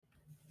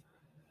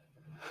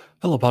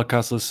Hello,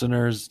 podcast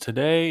listeners.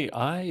 Today,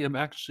 I am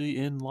actually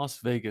in Las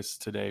Vegas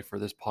today for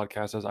this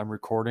podcast as I'm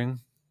recording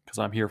because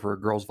I'm here for a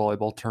girls'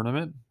 volleyball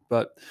tournament.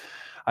 But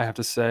I have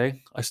to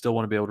say, I still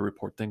want to be able to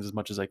report things as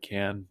much as I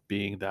can,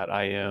 being that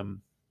I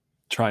am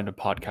trying to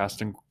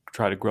podcast and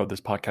try to grow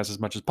this podcast as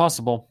much as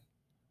possible.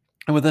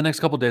 And within the next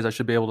couple of days, I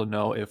should be able to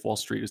know if Wall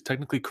Street is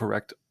technically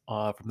correct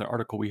from the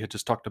article we had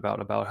just talked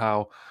about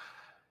how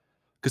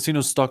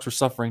casino stocks were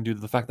suffering due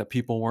to the fact that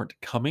people weren't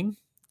coming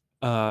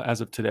as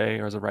of today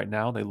or as of right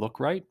now. They look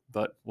right,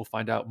 but we'll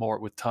find out more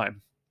with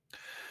time.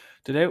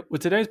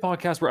 With today's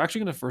podcast, we're actually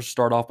going to first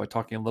start off by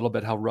talking a little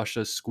bit how Russia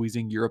is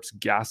squeezing Europe's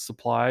gas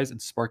supplies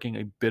and sparking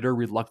a bitter,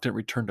 reluctant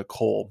return to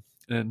coal.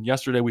 And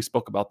yesterday we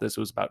spoke about this. It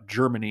was about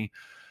Germany.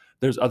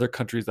 There's other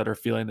countries that are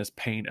feeling this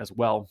pain as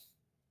well.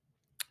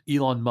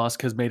 Elon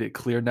Musk has made it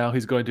clear now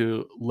he's going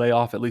to lay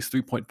off at least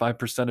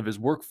 3.5% of his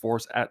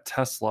workforce at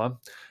Tesla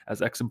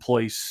as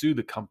ex-employees sue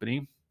the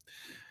company.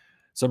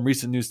 Some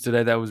recent news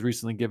today that was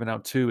recently given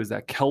out too is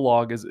that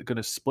Kellogg is going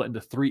to split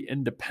into three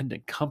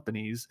independent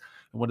companies.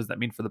 And what does that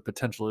mean for the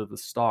potential of the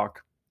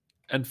stock?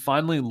 And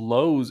finally,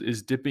 Lowe's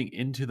is dipping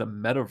into the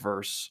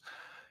metaverse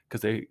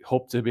because they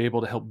hope to be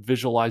able to help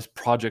visualize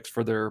projects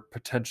for their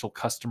potential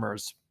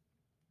customers.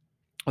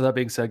 With that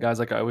being said, guys,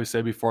 like I always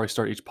say before I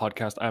start each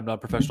podcast, I am not a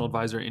professional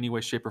advisor in any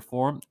way, shape, or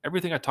form.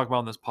 Everything I talk about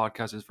on this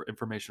podcast is for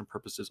information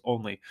purposes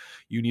only.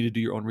 You need to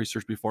do your own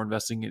research before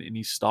investing in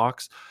any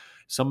stocks.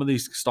 Some of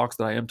these stocks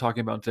that I am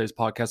talking about in today's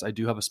podcast, I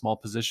do have a small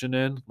position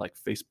in, like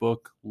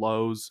Facebook,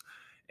 Lowe's,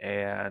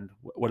 and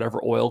whatever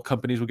oil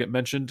companies will get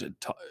mentioned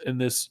in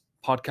this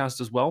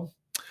podcast as well.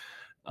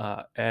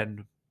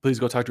 And please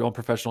go talk to your own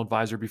professional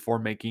advisor before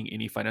making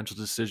any financial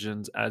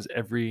decisions, as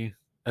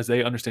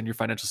they understand your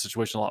financial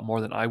situation a lot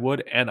more than I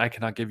would, and I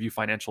cannot give you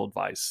financial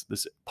advice.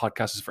 This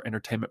podcast is for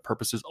entertainment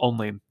purposes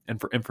only and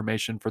for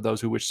information for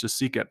those who wish to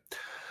seek it.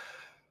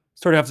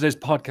 Starting off today's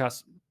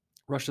podcast,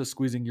 Russia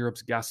squeezing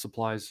Europe's gas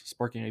supplies,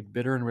 sparking a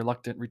bitter and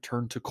reluctant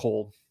return to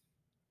coal.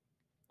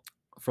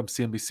 From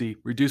CNBC,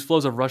 reduced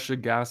flows of Russia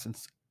gas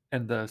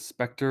and the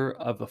specter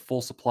of a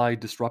full supply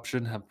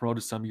disruption have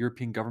promoted some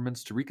European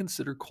governments to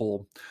reconsider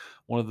coal,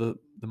 one of the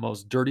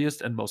most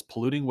dirtiest and most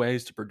polluting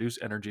ways to produce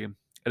energy.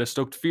 It has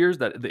stoked fears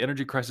that the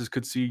energy crisis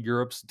could see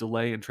Europe's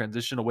delay in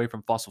transition away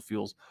from fossil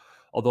fuels,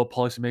 although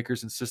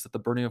policymakers insist that the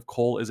burning of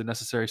coal is a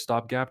necessary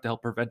stopgap to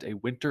help prevent a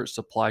winter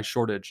supply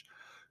shortage.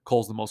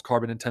 Coal is the most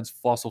carbon-intense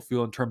fossil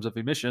fuel in terms of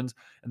emissions,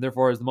 and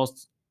therefore is the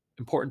most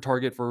important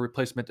target for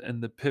replacement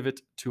and the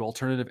pivot to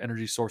alternative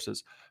energy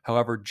sources.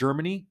 However,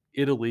 Germany,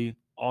 Italy,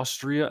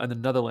 Austria, and the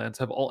Netherlands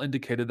have all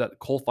indicated that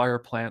coal-fired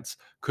plants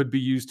could be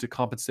used to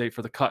compensate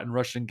for the cut in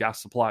Russian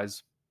gas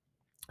supplies.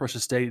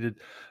 Russia's stated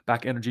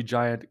back energy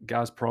giant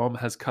Gazprom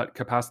has cut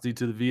capacity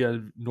to the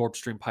via Nord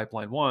Stream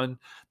Pipeline 1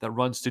 that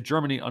runs to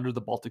Germany under the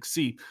Baltic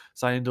Sea,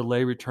 citing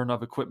delay return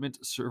of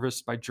equipment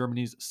serviced by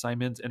Germany's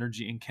Siemens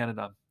Energy in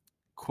Canada.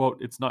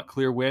 Quote, it's not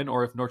clear when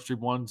or if Nord Stream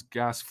 1's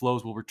gas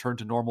flows will return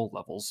to normal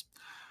levels.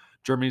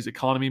 Germany's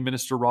economy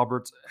minister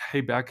Robert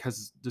Habeck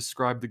has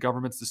described the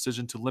government's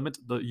decision to limit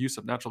the use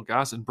of natural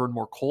gas and burn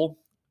more coal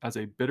as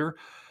a bitter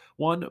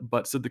one,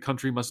 but said the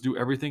country must do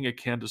everything it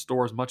can to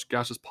store as much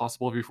gas as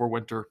possible before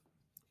winter.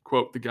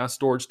 Quote, the gas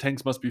storage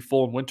tanks must be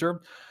full in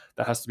winter.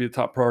 That has to be the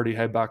top priority,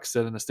 Habeck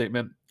said in a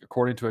statement,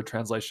 according to a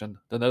translation.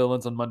 The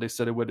Netherlands on Monday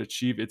said it would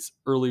achieve its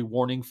early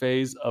warning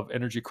phase of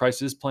energy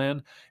crisis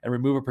plan and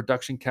remove a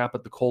production cap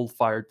at the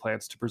coal-fired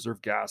plants to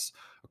preserve gas,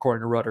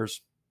 according to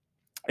Reuters.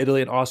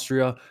 Italy and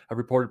Austria have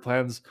reported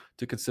plans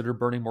to consider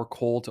burning more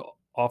coal to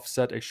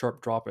offset a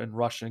sharp drop in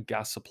Russian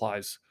gas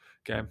supplies.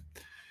 Okay.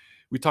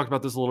 We talked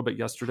about this a little bit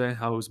yesterday,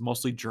 how it was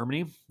mostly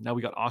Germany. Now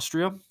we got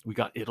Austria, we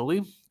got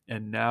Italy,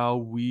 and now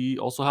we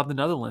also have the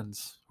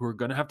Netherlands, who are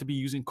going to have to be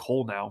using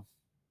coal now.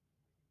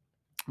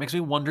 Makes me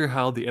wonder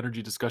how the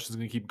energy discussion is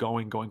going to keep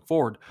going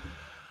forward.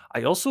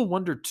 I also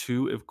wonder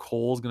too if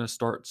coal is going to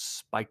start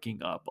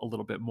spiking up a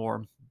little bit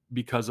more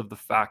because of the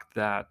fact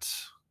that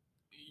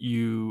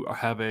you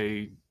have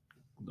a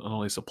not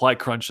only supply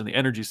crunch in the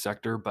energy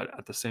sector, but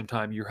at the same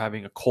time you're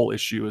having a coal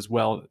issue as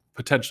well,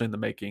 potentially in the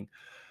making.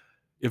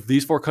 If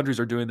these four countries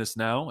are doing this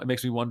now, it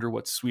makes me wonder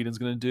what Sweden's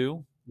going to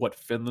do, what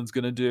Finland's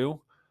going to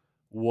do,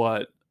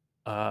 what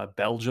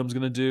Belgium's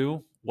going to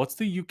do, what's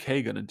the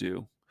UK going to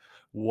do,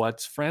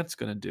 what's France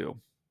going to do,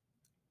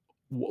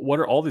 what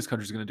are all these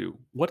countries going to do,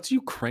 what's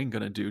Ukraine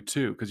going to do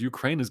too, because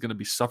Ukraine is going to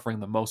be suffering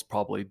the most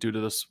probably due to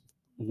this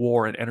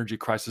war and energy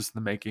crisis in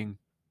the making.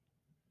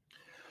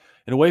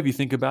 In a way, if you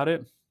think about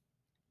it,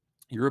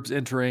 Europe's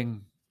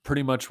entering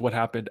pretty much what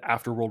happened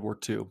after World War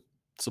II,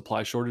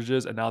 supply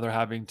shortages, and now they're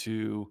having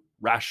to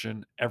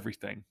ration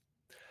everything.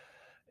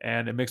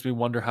 And it makes me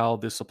wonder how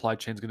this supply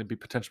chain is going to be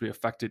potentially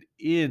affected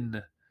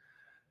in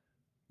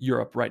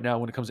Europe right now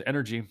when it comes to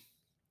energy.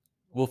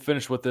 We'll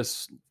finish with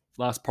this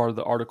last part of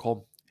the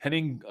article.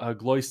 Henning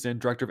Gloysten,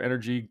 Director of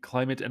Energy,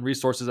 Climate and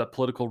Resources at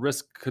political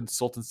risk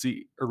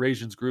consultancy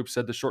Eurasians Group,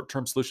 said the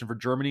short-term solution for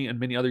Germany and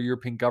many other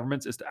European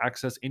governments is to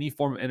access any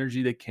form of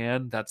energy they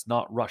can that's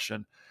not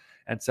Russian.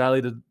 And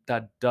sadly,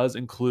 that does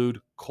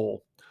include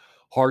coal.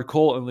 Hard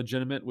coal and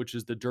legitimate, which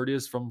is the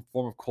dirtiest form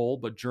of coal,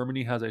 but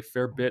Germany has a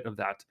fair bit of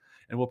that,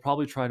 and will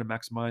probably try to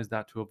maximize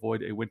that to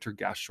avoid a winter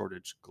gas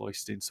shortage.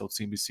 Gloystein told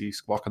CNBC,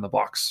 Squawk on the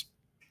Box.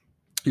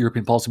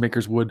 European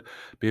policymakers would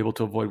be able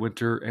to avoid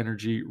winter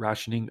energy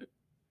rationing.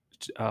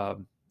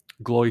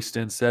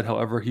 Gloystein said,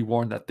 however, he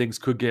warned that things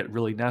could get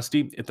really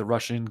nasty if the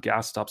Russian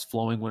gas stops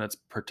flowing when it's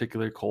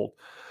particularly cold.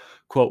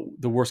 Quote,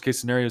 the worst case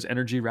scenario is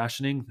energy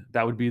rationing.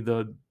 That would be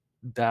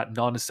that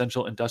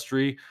non-essential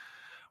industry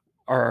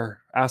are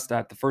asked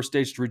at the first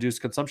stage to reduce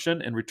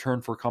consumption in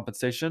return for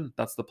compensation.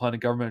 That's the plan the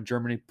government in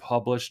Germany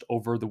published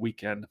over the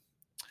weekend.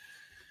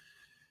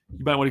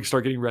 You might want to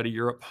start getting ready,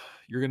 Europe.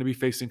 You're going to be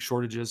facing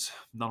shortages,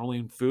 not only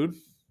in food,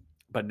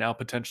 but now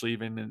potentially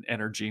even in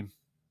energy.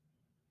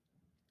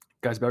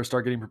 Guys better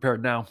start getting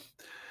prepared now,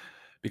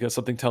 because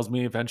something tells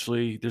me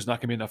eventually there's not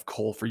going to be enough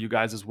coal for you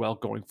guys as well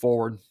going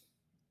forward.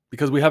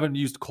 Because we haven't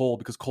used coal,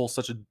 because coal is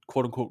such a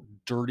quote unquote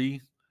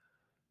dirty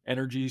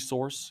energy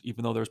source,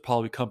 even though there's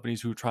probably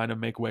companies who are trying to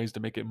make ways to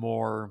make it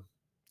more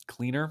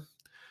cleaner,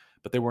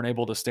 but they weren't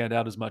able to stand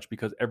out as much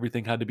because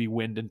everything had to be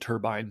wind and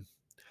turbine.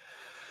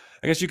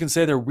 I guess you can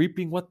say they're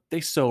reaping what they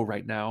sow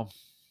right now.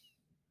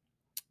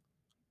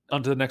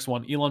 On to the next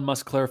one. Elon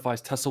Musk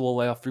clarifies Tesla will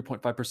lay off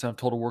 3.5% of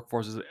total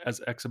workforce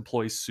as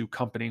ex-employees sue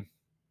company.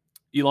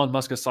 Elon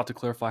Musk has sought to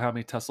clarify how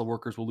many Tesla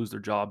workers will lose their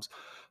jobs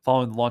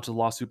following the launch of the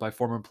lawsuit by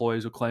former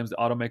employees who claims the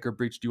automaker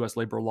breached U.S.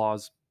 labor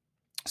laws.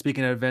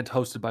 Speaking at an event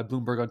hosted by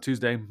Bloomberg on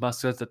Tuesday,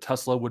 Musk says that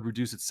Tesla would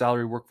reduce its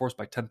salary workforce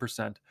by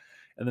 10%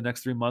 in the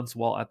next 3 months,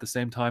 while at the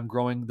same time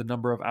growing the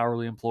number of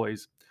hourly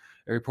employees.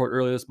 A report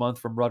earlier this month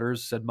from Reuters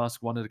said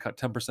Musk wanted to cut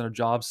 10% of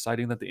jobs,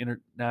 citing that the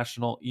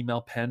international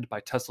email penned by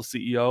Tesla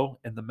CEO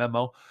in the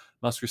memo,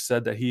 Musk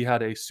said that he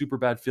had a super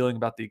bad feeling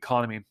about the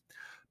economy.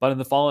 But in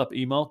the follow-up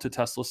email to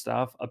Tesla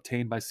staff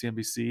obtained by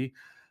CNBC,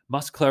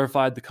 Musk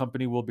clarified the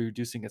company will be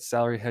reducing its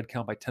salary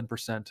headcount by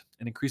 10%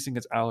 and increasing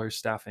its hourly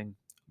staffing.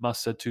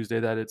 Musk said Tuesday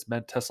that its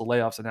meant Tesla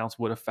layoffs announced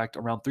would affect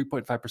around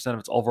 3.5% of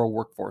its overall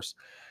workforce,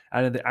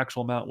 adding the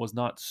actual amount was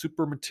not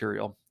super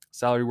material.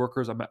 Salary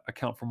workers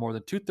account for more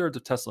than 2/3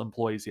 of Tesla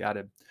employees, he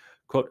added.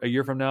 Quote, a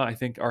year from now, I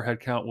think our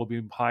headcount will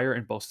be higher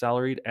in both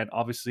salaried and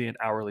obviously in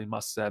hourly,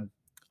 Musk said.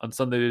 On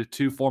Sunday, the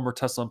 2 former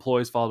Tesla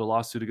employees filed a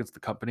lawsuit against the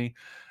company,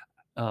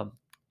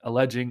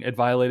 alleging it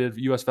violated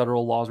U.S.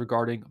 federal laws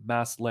regarding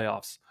mass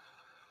layoffs.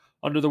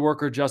 Under the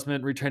Worker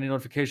Adjustment Retraining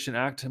Notification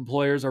Act,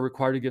 employers are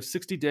required to give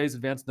 60 days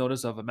advance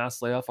notice of a mass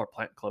layoff or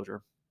plant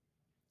closure.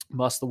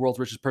 Musk, the world's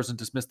richest person,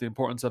 dismissed the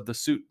importance of the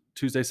suit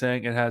Tuesday,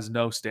 saying it has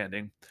no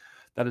standing.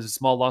 That is a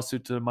small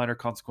lawsuit to minor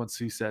consequence,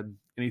 he said.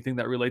 Anything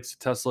that relates to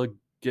Tesla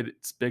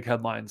gets big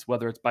headlines,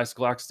 whether it's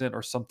bicycle accident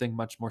or something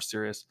much more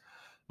serious.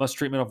 Musk's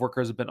treatment of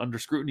workers has been under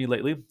scrutiny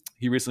lately.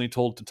 He recently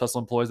told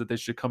Tesla employees that they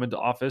should come into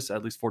office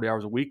at least 40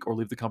 hours a week or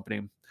leave the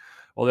company.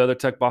 While the other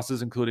tech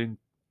bosses, including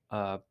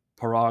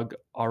Parag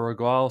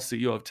Agrawal,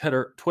 CEO of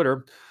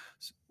Twitter,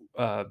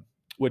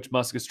 which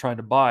Musk is trying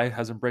to buy,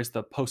 has embraced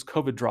the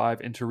post-COVID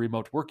drive into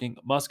remote working,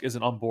 Musk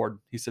isn't on board.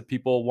 He said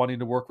people wanting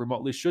to work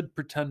remotely should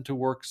pretend to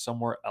work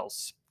somewhere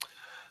else.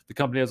 The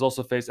company has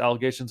also faced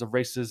allegations of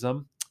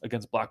racism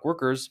against black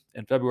workers.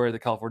 In February, the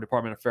California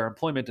Department of Fair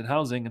Employment and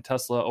Housing and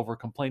Tesla over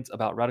complaints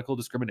about radical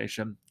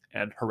discrimination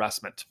and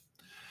harassment.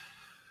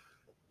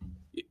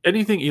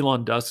 Anything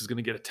Elon does is going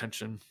to get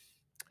attention,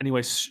 any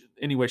way,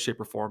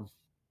 shape, or form,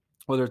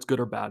 whether it's good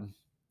or bad.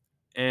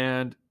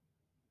 And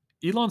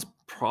Elon's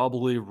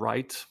probably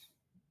right.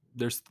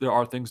 There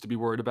are things to be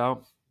worried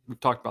about. We've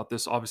talked about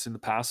this obviously in the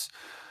past.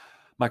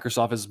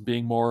 Microsoft is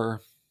being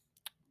more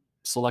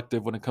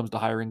selective when it comes to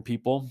hiring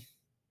people.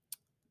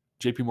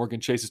 JP Morgan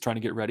Chase is trying to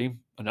get ready.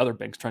 Another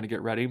bank's trying to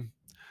get ready.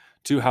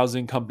 2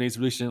 housing companies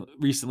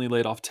recently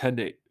laid off 10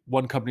 to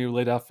one company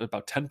laid off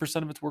about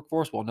 10% of its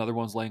workforce, while another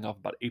one's laying off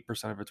about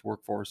 8% of its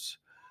workforce.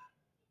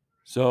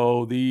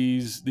 So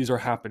these are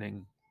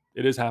happening.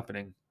 It is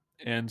happening.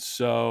 And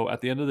so at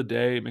the end of the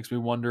day, it makes me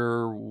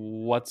wonder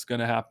what's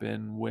going to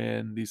happen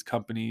when these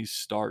companies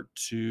start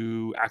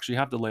to actually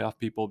have to lay off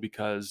people,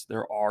 because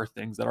there are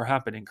things that are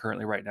happening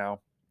currently right now.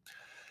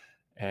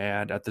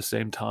 And at the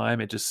same time,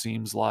 it just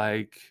seems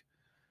like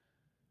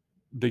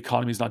the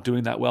economy is not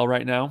doing that well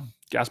right now.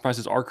 Gas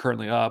prices are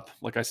currently up.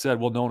 Like I said,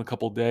 we'll know in a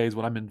couple of days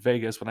when I'm in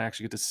Vegas, when I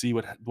actually get to see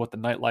what the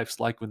nightlife's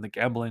like in the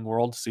gambling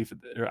world, see if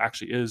there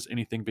actually is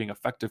anything being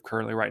effective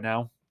currently right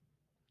now.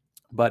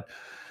 But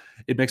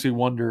it makes me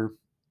wonder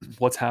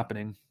what's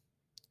happening.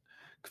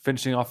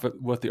 Finishing off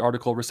with the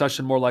article,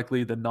 recession more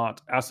likely than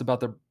not. Asked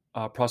about the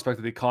prospect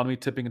of the economy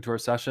tipping into a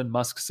recession,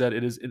 Musk said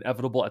it is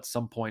inevitable at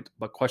some point,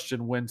 but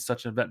questioned when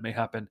such an event may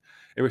happen.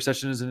 A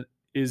recession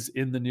is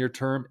in the near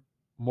term,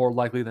 more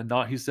likely than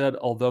not, he said,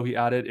 although he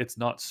added it's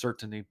not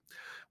certainty.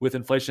 With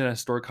inflation at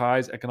historic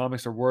highs,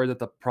 economics are worried that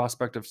the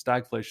prospect of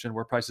stagflation,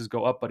 where prices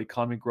go up but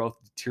economy growth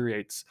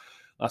deteriorates.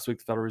 Last week,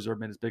 the Federal Reserve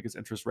made its biggest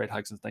interest rate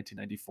hike since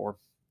 1994.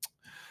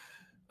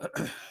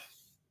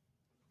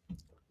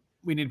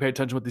 We need to pay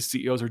attention to what these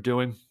CEOs are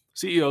doing.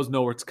 CEOs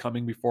know where it's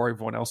coming before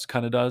everyone else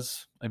kind of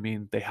does. I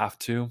mean, they have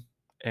to.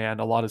 And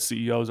a lot of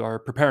CEOs are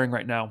preparing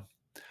right now.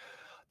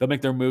 they'll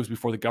make their moves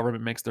before the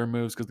government makes their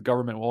moves because the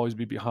government will always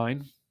be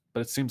behind. But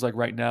it seems like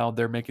right now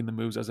they're making the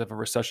moves as if a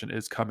recession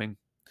is coming.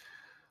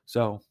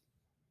 So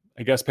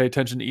I guess pay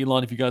attention to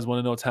Elon if you guys want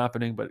to know what's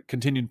happening, but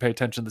continue to pay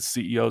attention to the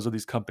CEOs of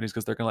these companies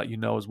because they're going to let you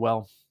know as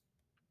well.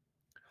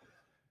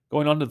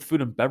 Going on to the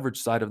food and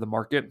beverage side of the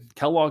market,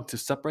 Kellogg to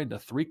separate into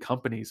 3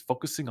 companies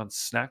focusing on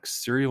snacks,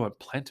 cereal, and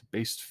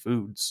plant-based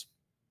foods.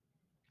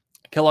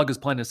 Kellogg is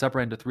planning to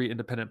separate into 3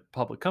 independent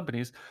public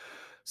companies,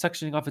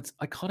 sectioning off its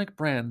iconic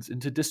brands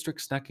into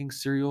district snacking,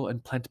 cereal,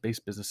 and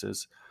plant-based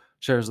businesses.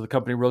 Shares of the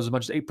company rose as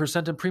much as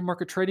 8% in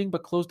pre-market trading,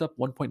 but closed up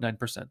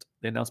 1.9%.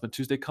 The announcement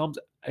Tuesday comes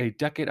a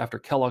decade after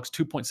Kellogg's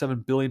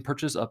 $2.7 billion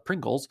purchase of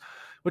Pringles,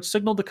 which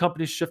signaled the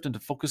company's shift into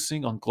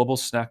focusing on global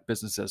snack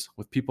businesses.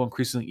 With people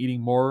increasingly eating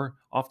more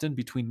often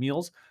between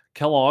meals,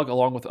 Kellogg,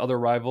 along with other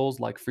rivals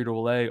like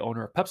Frito-Lay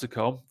owner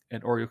PepsiCo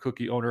and Oreo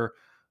cookie owner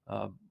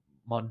uh,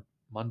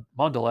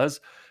 Mondelez,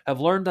 have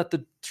learned that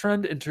the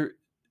trend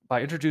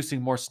by introducing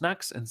more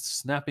snacks and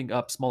snapping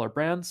up smaller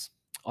brands.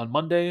 On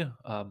Monday,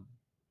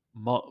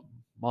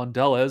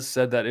 Mondelez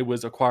said that it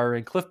was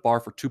acquiring Cliff Bar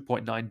for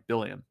 $2.9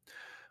 billion.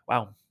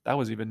 Wow, that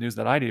was even news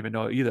that I didn't even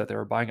know either. They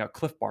were buying out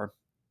Cliff Bar.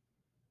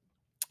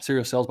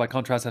 Cereal sales, by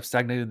contrast, have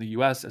stagnated in the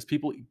U.S. as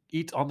people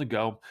eat on the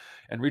go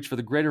and reach for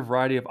the greater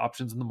variety of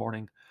options in the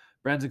morning.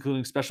 Brands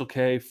including Special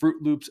K,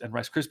 Fruit Loops, and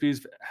Rice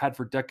Krispies had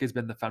for decades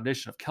been the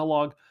foundation of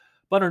Kellogg,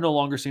 but are no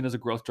longer seen as a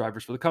growth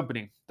drivers for the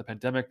company. The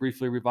pandemic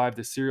briefly revived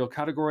the cereal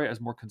category as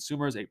more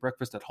consumers ate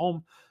breakfast at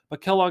home,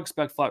 but Kellogg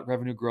expect flat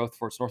revenue growth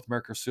for its North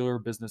America cereal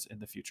business in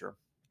the future.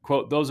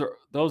 Quote, those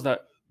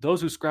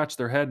who scratched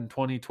their head in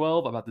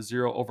 2012 about the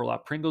zero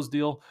overlap Pringles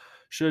deal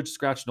should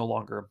scratch no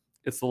longer.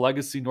 It's the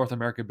legacy North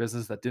American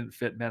business that didn't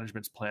fit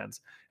management's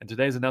plans, and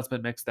today's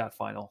announcement makes that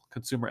final.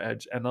 Consumer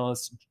Edge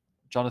analyst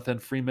Jonathan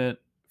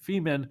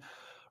Freeman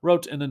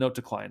wrote in a note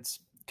to clients.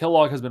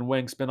 Kellogg has been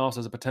weighing spinoffs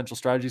as a potential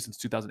strategy since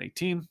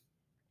 2018.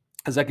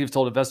 Executives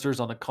told investors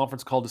on a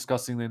conference call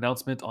discussing the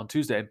announcement on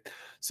Tuesday.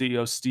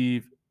 CEO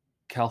Steve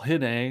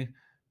Calhine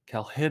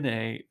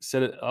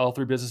said all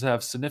 3 businesses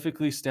have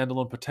significantly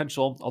standalone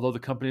potential, although the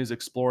company is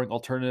exploring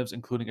alternatives,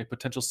 including a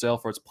potential sale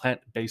for its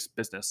plant-based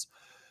business.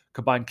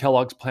 Combined,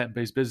 Kellogg's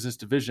plant-based business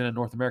division and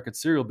North American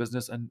cereal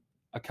business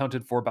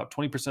accounted for about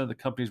 20% of the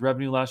company's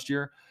revenue last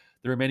year.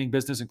 The remaining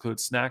business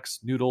includes snacks,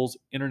 noodles,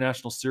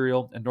 international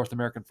cereal, and North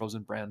American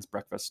frozen brands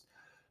breakfast.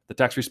 The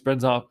tax-free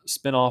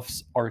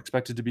spin-offs are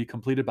expected to be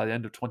completed by the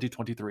end of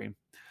 2023.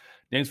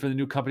 Names for the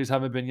new companies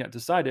haven't been yet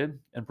decided,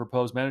 and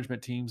proposed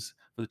management teams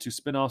for the 2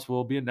 spin-offs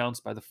will be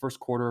announced by the first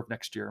quarter of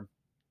next year.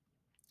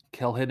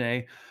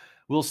 Calhine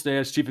will stay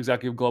as chief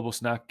executive of Global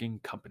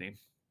Snacking Company.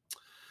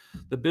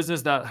 The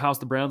business that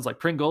housed the brands like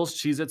Pringles,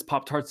 Cheez-Its,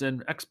 Pop-Tarts,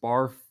 and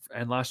X-Bar,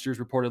 and last year's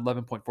reported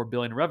 $11.4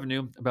 billion in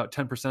revenue, about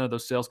 10% of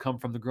those sales come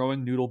from the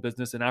growing noodle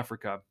business in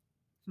Africa.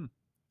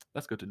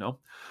 That's good to know.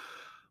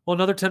 Well,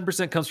 another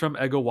 10% comes from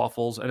Eggo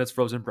Waffles and its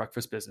frozen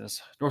breakfast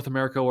business. North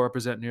America will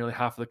represent nearly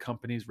half of the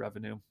company's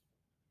revenue.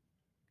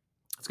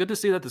 It's good to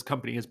see that this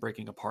company is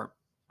breaking apart.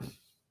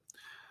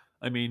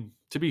 I mean,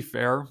 to be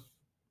fair,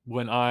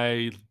 when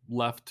I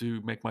left to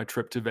make my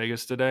trip to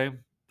Vegas today,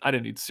 I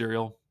didn't eat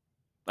cereal.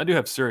 I do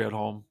have cereal at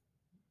home,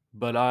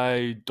 but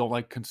I don't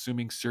like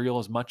consuming cereal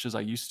as much as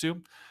I used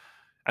to.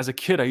 As a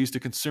kid, I used to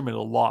consume it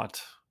a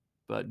lot,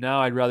 but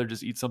now I'd rather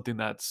just eat something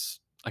that's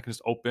I can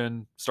just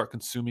open, start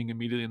consuming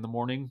immediately in the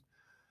morning,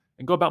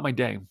 and go about my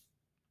day.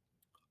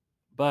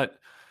 But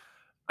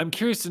I'm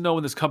curious to know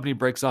when this company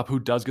breaks up who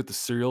does get the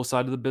cereal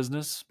side of the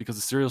business, because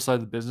the cereal side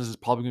of the business is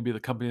probably going to be the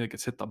company that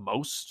gets hit the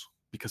most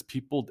because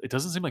it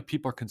doesn't seem like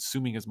people are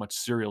consuming as much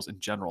cereals in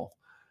general.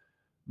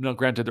 Now,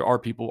 granted, there are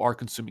people who are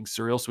consuming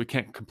cereal, so we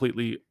can't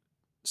completely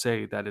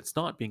say that it's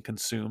not being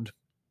consumed.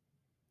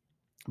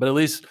 But at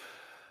least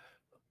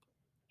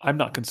I'm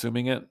not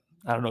consuming it.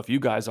 I don't know if you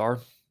guys are.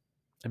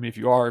 I mean, if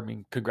you are, I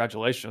mean,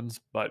 congratulations.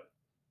 But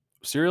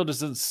cereal just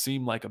doesn't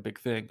seem like a big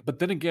thing. But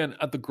then again,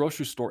 at the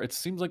grocery store, it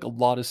seems like a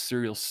lot of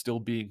cereal still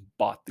being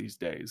bought these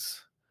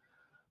days.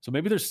 So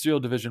maybe their cereal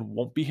division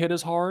won't be hit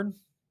as hard.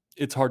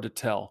 It's hard to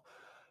tell.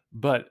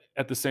 But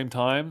at the same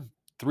time,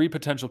 3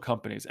 potential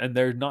companies, and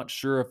they're not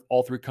sure if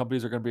all 3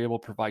 companies are going to be able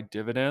to provide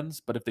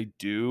dividends. But if they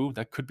do,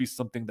 that could be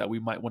something that we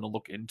might want to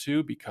look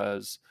into,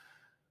 because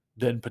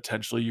then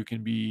potentially you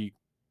can be,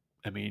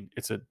 I mean,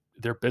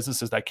 they're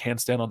businesses that can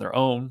stand on their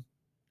own,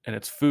 and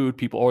it's food.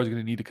 People are always going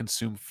to need to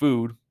consume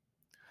food.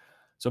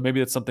 So maybe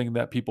that's something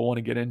that people want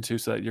to get into,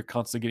 so that you're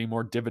constantly getting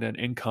more dividend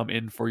income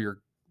in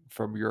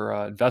from your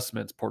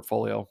investments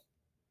portfolio.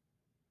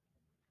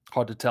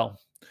 Hard to tell.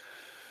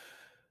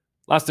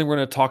 Last thing we're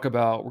going to talk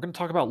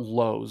about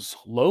Lowe's.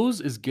 Lowe's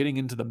is getting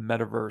into the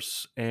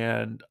metaverse,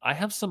 and I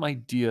have some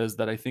ideas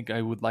that I think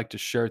I would like to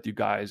share with you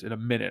guys in a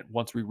minute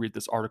once we read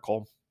this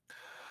article.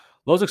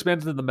 Lowe's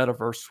expanded into the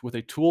metaverse with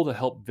a tool to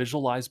help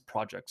visualize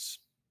projects.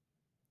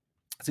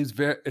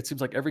 It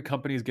seems like every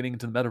company is getting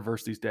into the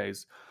metaverse these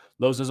days.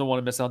 Lowe's doesn't want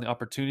to miss out on the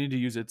opportunity to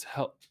use it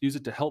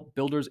to help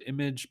builders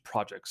imagine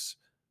projects.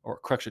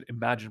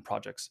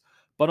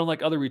 But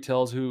unlike other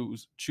retailers who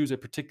choose a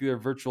particular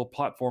virtual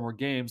platform or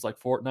games like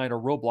Fortnite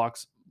or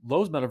Roblox,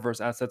 Lowe's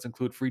metaverse assets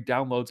include free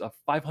downloads of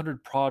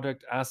 500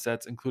 product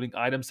assets, including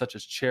items such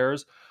as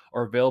chairs,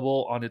 are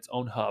available on its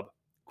own hub.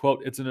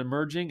 Quote, it's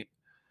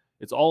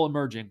all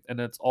emerging and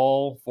it's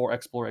all for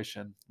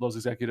exploration. Lowe's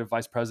executive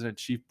vice president,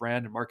 chief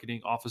brand and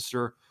marketing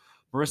officer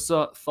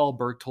Marissa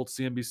Thalberg told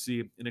CNBC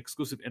in an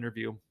exclusive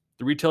interview.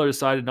 The retailer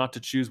decided not to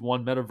choose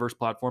one metaverse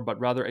platform, but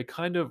rather a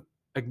kind of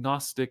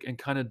agnostic and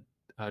kind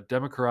of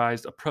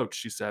democratized approach,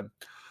 she said.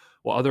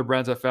 While other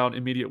brands have found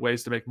immediate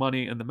ways to make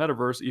money in the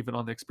metaverse, even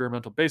on the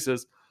experimental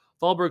basis,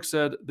 Thalberg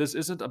said this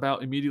isn't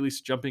about immediately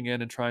jumping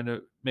in and trying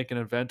to make an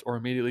event or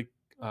immediately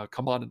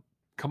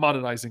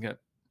commoditizing it.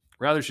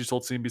 Rather, she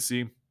told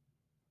CNBC,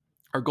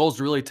 our goal is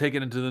to really take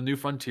it into the new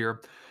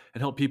frontier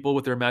and help people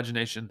with their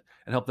imagination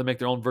and help them make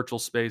their own virtual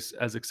space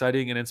as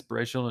exciting and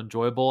inspirational and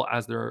enjoyable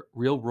as their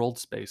real world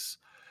space.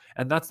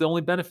 And that's the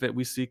only benefit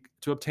we seek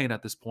to obtain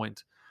at this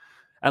point.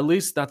 At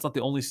least that's not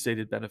the only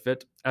stated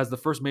benefit. As the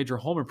first major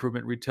home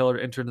improvement retailer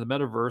to enter into the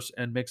metaverse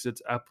and makes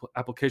its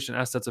application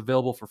assets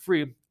available for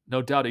free,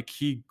 no doubt a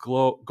key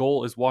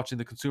goal is watching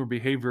the consumer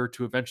behavior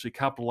to eventually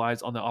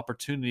capitalize on the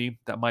opportunity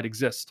that might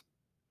exist.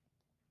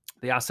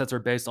 The assets are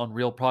based on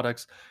real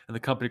products, and the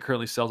company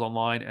currently sells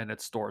online and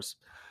at stores.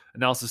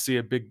 Analysis see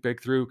a big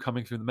breakthrough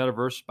coming through the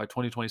metaverse. By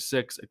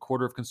 2026, a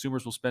quarter of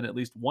consumers will spend at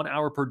least 1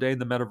 hour per day in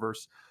the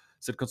metaverse,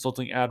 said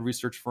consulting ad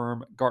research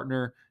firm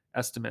Gartner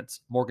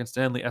estimates. Morgan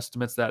Stanley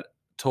estimates that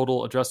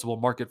total addressable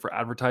market for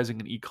advertising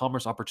and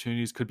e-commerce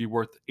opportunities could be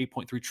worth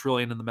 8.3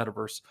 trillion in the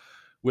metaverse,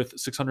 with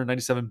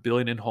 697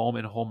 billion in home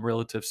and home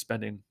relative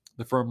spending.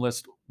 The firm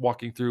lists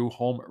walking through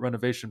home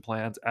renovation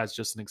plans as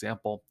just an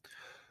example.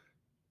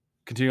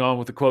 Continue on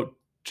with the quote,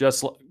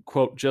 just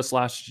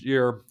last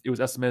year, it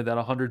was estimated that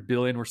 100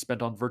 billion were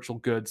spent on virtual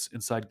goods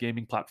inside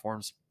gaming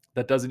platforms.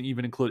 That doesn't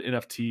even include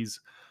NFTs.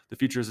 The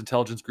Futures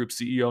Intelligence Group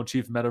CEO and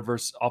Chief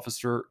Metaverse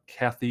Officer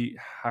Kathy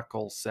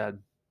Hackle said.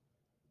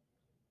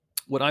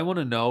 What I want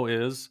to know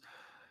is,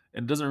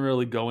 and it doesn't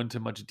really go into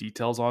much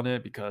details on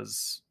it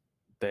because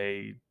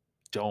they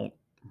don't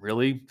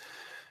really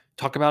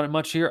talk about it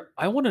much here.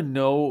 I want to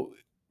know,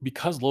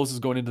 because Lowe's is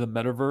going into the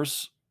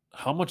metaverse,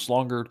 how much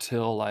longer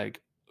till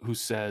who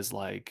says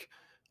a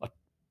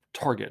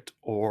Target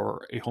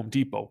or a Home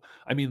Depot.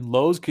 I mean,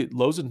 Lowe's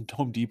and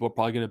Home Depot are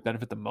probably going to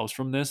benefit the most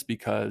from this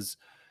because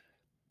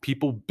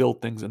people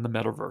build things in the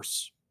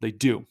metaverse. They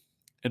do.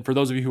 And for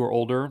those of you who are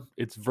older,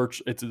 it's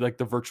like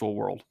the virtual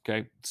world.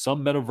 Okay.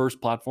 Some metaverse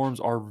platforms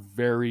are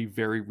very,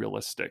 very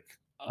realistic.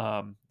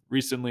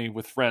 Recently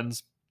with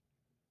friends,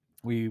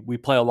 we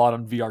play a lot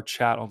on VR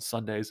chat on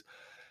Sundays,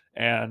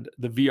 and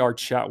the VR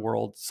chat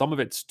world, some of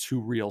it's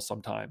too real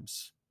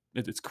sometimes.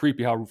 It's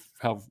creepy how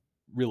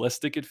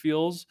realistic it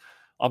feels.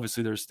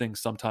 Obviously, there's things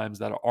sometimes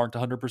that aren't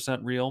 100%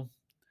 real,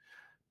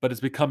 but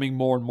it's becoming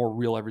more and more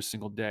real every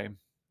single day.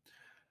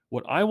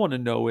 What I want to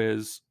know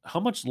is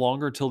how much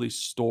longer till these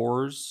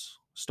stores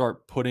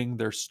start putting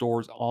their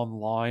stores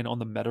online on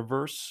the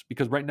metaverse?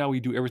 Because right now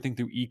we do everything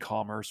through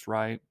e-commerce,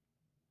 right?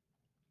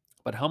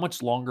 But how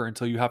much longer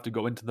until you have to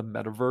go into the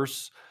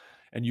metaverse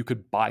and you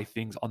could buy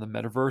things on the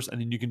metaverse,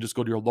 and then you can just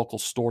go to your local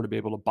store to be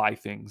able to buy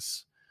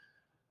things?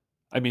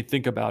 I mean,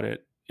 think about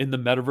it. In the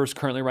metaverse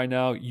currently right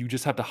now, you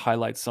just have to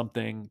highlight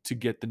something to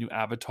get the new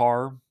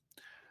avatar.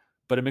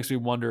 But it makes me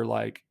wonder,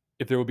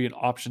 if there will be an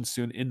option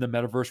soon in the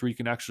metaverse where you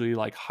can actually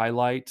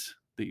highlight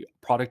the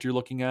product you're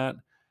looking at,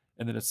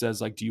 and then it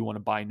says do you want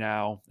to buy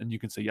now? And you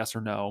can say yes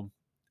or no.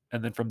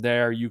 And then from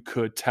there, you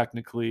could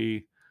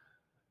technically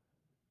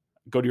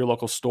go to your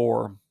local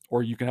store,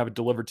 or you can have it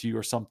delivered to you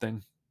or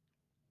something.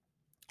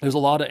 There's a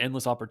lot of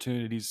endless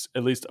opportunities,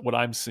 at least what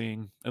I'm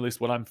seeing, at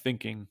least what I'm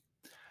thinking.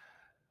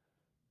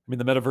 I mean,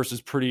 the metaverse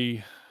is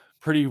pretty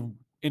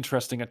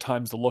interesting at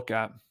times to look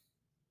at,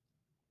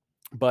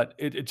 but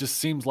it just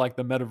seems like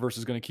the metaverse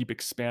is going to keep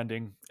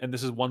expanding. And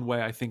this is one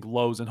way I think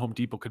Lowe's and Home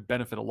Depot could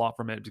benefit a lot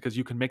from it, because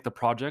you can make the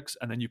projects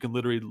and then you can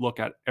literally look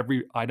at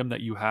every item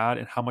that you had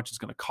and how much it's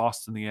going to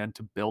cost in the end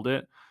to build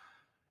it.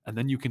 And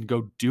then you can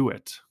go do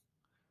it.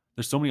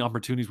 There's so many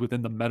opportunities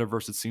within the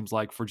metaverse, it seems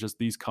like, for just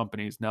these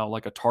companies. Now,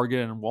 like a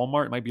Target and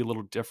Walmart, it might be a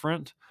little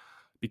different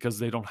because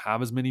they don't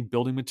have as many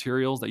building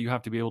materials that you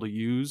have to be able to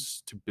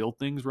use to build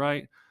things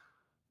right.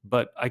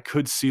 But I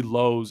could see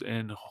Lowe's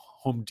and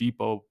Home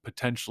Depot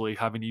potentially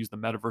having to use the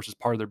metaverse as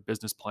part of their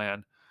business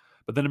plan.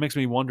 But then it makes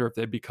me wonder if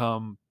they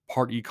become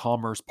part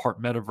e-commerce,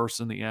 part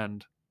metaverse in the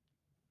end.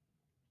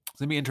 It's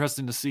going to be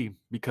interesting to see,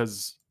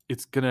 because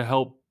it's going to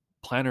help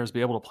planners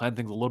be able to plan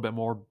things a little bit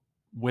more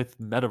with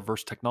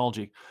metaverse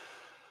technology.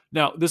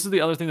 Now, this is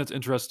the other thing that's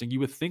interesting. You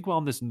would think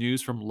on this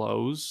news from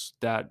Lowe's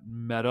that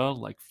Meta,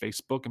 like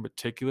Facebook in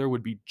particular,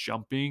 would be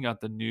jumping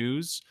at the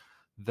news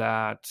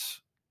that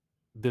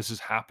this is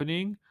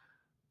happening,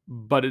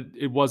 but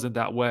it wasn't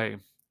that way.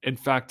 In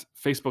fact,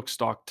 Facebook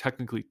stock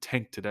technically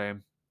tanked today,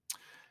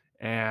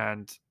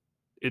 and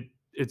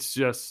it's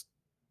just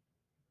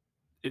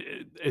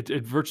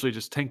it virtually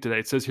just tanked today.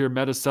 It says here,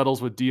 Meta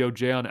settles with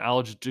DOJ on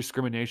alleged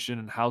discrimination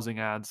and housing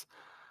ads.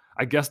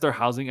 I guess their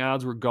housing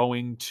ads were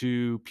going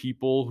to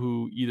people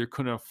who either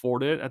couldn't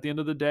afford it at the end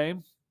of the day,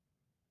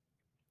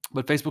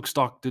 But Facebook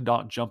stock did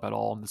not jump at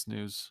all in this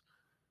news.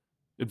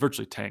 It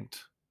virtually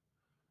tanked.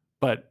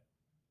 But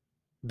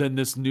then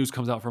this news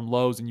comes out from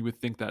Lowe's, and you would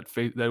think that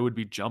that it would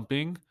be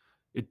jumping.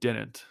 It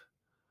didn't.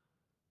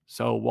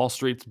 So Wall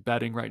Street's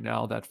betting right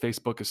now that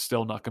Facebook is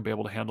still not going to be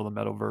able to handle the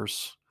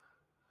metaverse.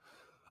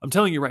 I'm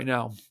telling you right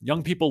now,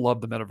 young people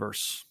love the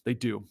metaverse. They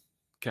do.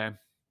 Okay.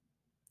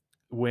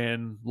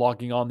 When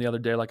logging on the other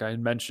day, like I had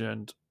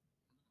mentioned,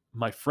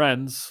 my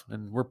friends,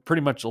 and we're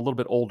pretty much a little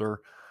bit older,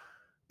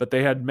 but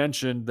they had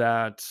mentioned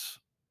that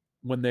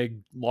when they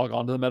log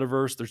on to the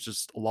metaverse, there's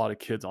just a lot of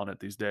kids on it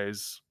these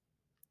days.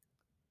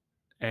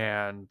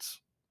 And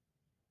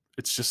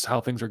it's just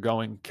how things are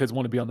going. Kids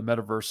want to be on the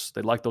metaverse.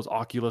 They like those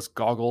Oculus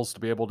goggles to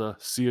be able to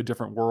see a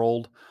different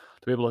world,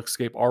 to be able to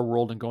escape our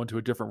world and go into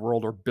a different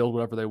world or build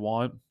whatever they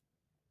want.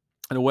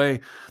 In a way,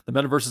 the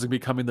metaverse is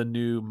becoming the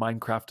new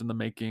Minecraft in the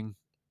making.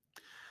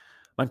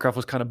 Minecraft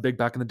was kind of big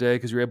back in the day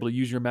because you're able to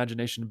use your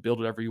imagination and build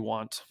whatever you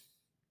want.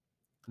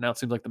 Now it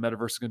seems like the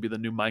metaverse is going to be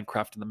the new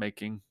Minecraft in the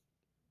making.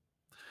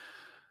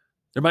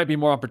 There might be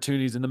more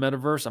opportunities in the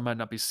metaverse. I might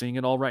not be seeing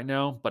it all right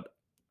now, but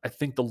I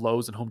think the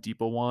Lowe's and Home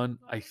Depot one,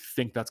 I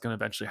think that's going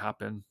to eventually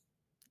happen.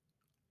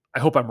 I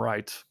hope I'm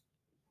right.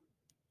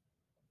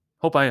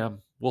 Hope I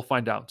am. We'll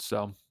find out.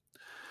 So,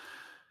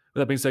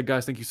 with that being said,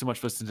 guys, thank you so much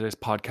for listening to today's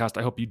podcast.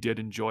 I hope you did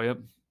enjoy it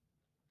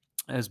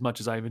as much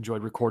as I've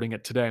enjoyed recording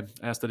it today.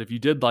 I ask that if you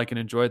did like and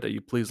enjoy it, that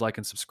you please like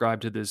and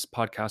subscribe to this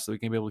podcast so we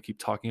can be able to keep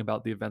talking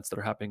about the events that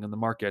are happening in the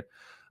market.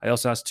 I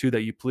also ask too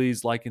that you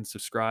please like and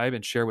subscribe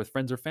and share with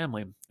friends or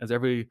family, as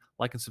every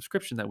like and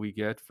subscription that we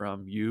get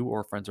from you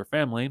or friends or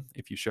family,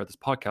 if you share this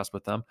podcast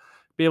with them,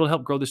 be able to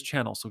help grow this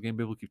channel so we can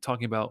be able to keep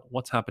talking about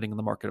what's happening in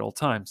the market at all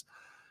times.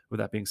 With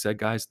that being said,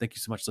 guys, thank you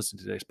so much for listening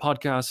to today's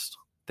podcast.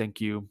 Thank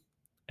you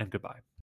and goodbye.